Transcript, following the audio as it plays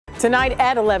Tonight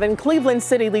at 11, Cleveland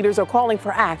city leaders are calling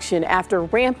for action after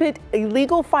rampant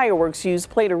illegal fireworks use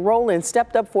played a role in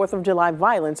stepped-up 4th of July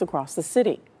violence across the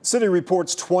city. City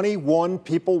reports 21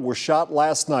 people were shot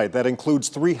last night. That includes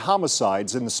 3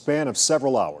 homicides in the span of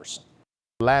several hours.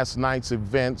 Last night's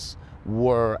events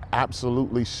were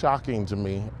absolutely shocking to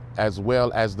me, as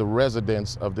well as the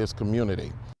residents of this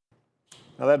community.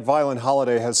 Now, that violent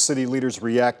holiday has city leaders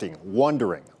reacting,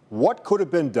 wondering what could have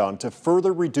been done to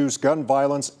further reduce gun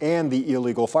violence and the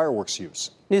illegal fireworks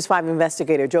use. News 5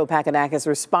 investigator Joe Paganakis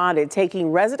responded,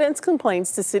 taking residents'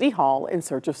 complaints to City Hall in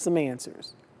search of some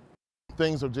answers.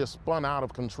 Things have just spun out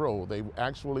of control. They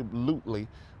absolutely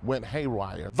went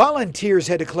haywire. Volunteers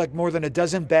had to collect more than a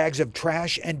dozen bags of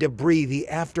trash and debris, the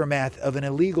aftermath of an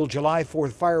illegal July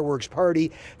 4th fireworks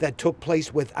party that took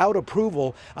place without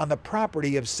approval on the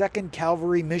property of Second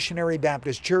Calvary Missionary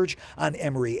Baptist Church on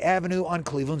Emory Avenue on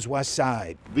Cleveland's west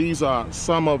side. These are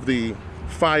some of the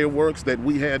fireworks that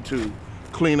we had to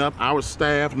clean up. Our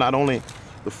staff, not only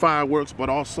the fireworks, but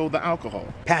also the alcohol.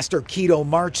 Pastor Keto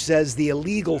March says the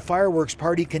illegal fireworks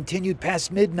party continued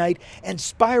past midnight and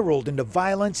spiraled into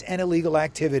violence and illegal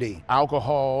activity.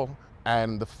 Alcohol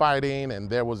and the fighting, and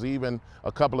there was even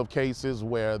a couple of cases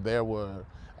where there were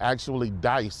actually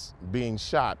dice being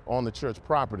shot on the church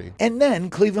property. And then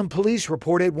Cleveland police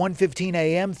reported 1:15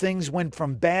 a.m. things went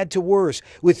from bad to worse,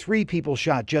 with 3 people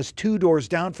shot just 2 doors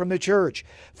down from the church.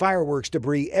 Fireworks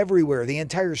debris everywhere, the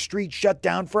entire street shut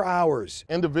down for hours.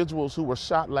 Individuals who were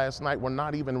shot last night were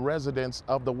not even residents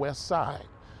of the west side.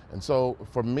 And so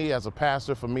for me as a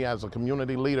pastor, for me as a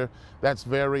community leader, that's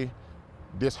very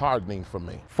disheartening for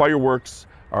me. Fireworks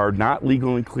are not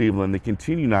legal in Cleveland. They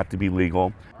continue not to be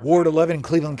legal. Ward 11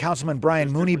 Cleveland Councilman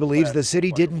Brian Mooney believes the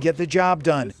city didn't get the job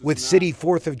done, with city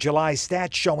 4th of July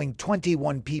stats showing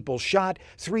 21 people shot,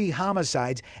 3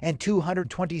 homicides, and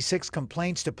 226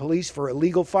 complaints to police for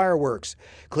illegal fireworks.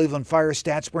 Cleveland fire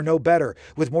stats were no better,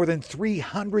 with more than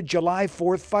 300 July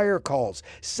 4th fire calls,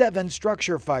 7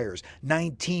 structure fires,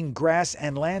 19 grass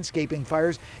and landscaping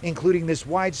fires, including this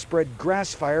widespread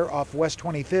grass fire off West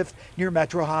 25th near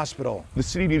Metro Hospital. The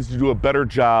city needs to do a better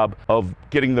job of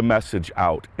getting the message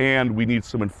out, and we need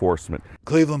some enforcement.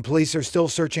 Cleveland police are still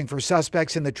searching for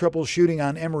suspects in the triple shooting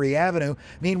on Emory Avenue.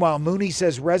 Meanwhile, Mooney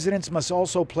says residents must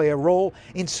also play a role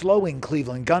in slowing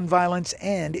Cleveland gun violence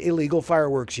and illegal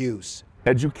fireworks use.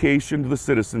 Education to the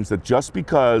citizens that just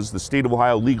because the state of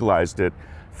Ohio legalized it,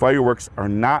 fireworks are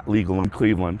not legal in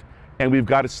Cleveland. And we've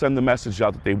got to send the message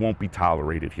out that they won't be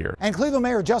tolerated here. And Cleveland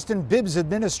Mayor Justin Bibb's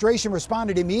administration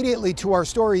responded immediately to our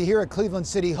story here at Cleveland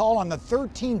City Hall on the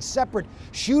 13 separate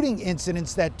shooting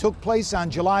incidents that took place on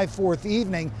July 4th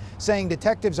evening, saying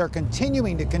detectives are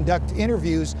continuing to conduct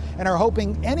interviews and are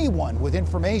hoping anyone with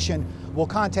information will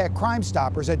contact Crime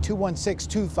Stoppers at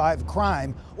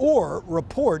 216-25-CRIME or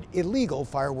report illegal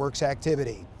fireworks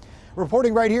activity.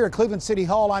 Reporting right here at Cleveland City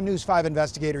Hall, I'm News 5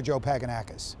 investigator Joe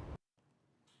Paganakis.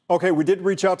 Okay, we did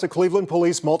reach out to Cleveland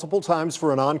police multiple times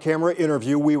for an on-camera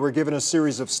interview. We were given a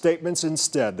series of statements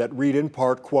instead that read in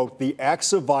part, quote, "The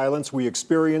acts of violence we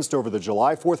experienced over the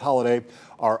July 4th holiday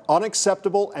are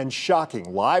unacceptable and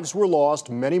shocking. Lives were lost.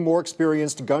 Many more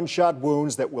experienced gunshot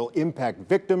wounds that will impact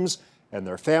victims and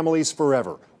their families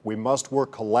forever. We must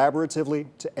work collaboratively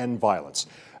to end violence."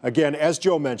 Again, as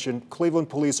Joe mentioned, Cleveland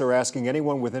police are asking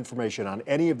anyone with information on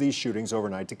any of these shootings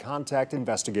overnight to contact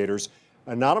investigators.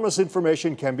 Anonymous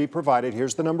information can be provided.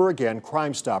 Here's the number again,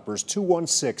 Crime Stoppers,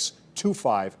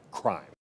 216-25-CRIME.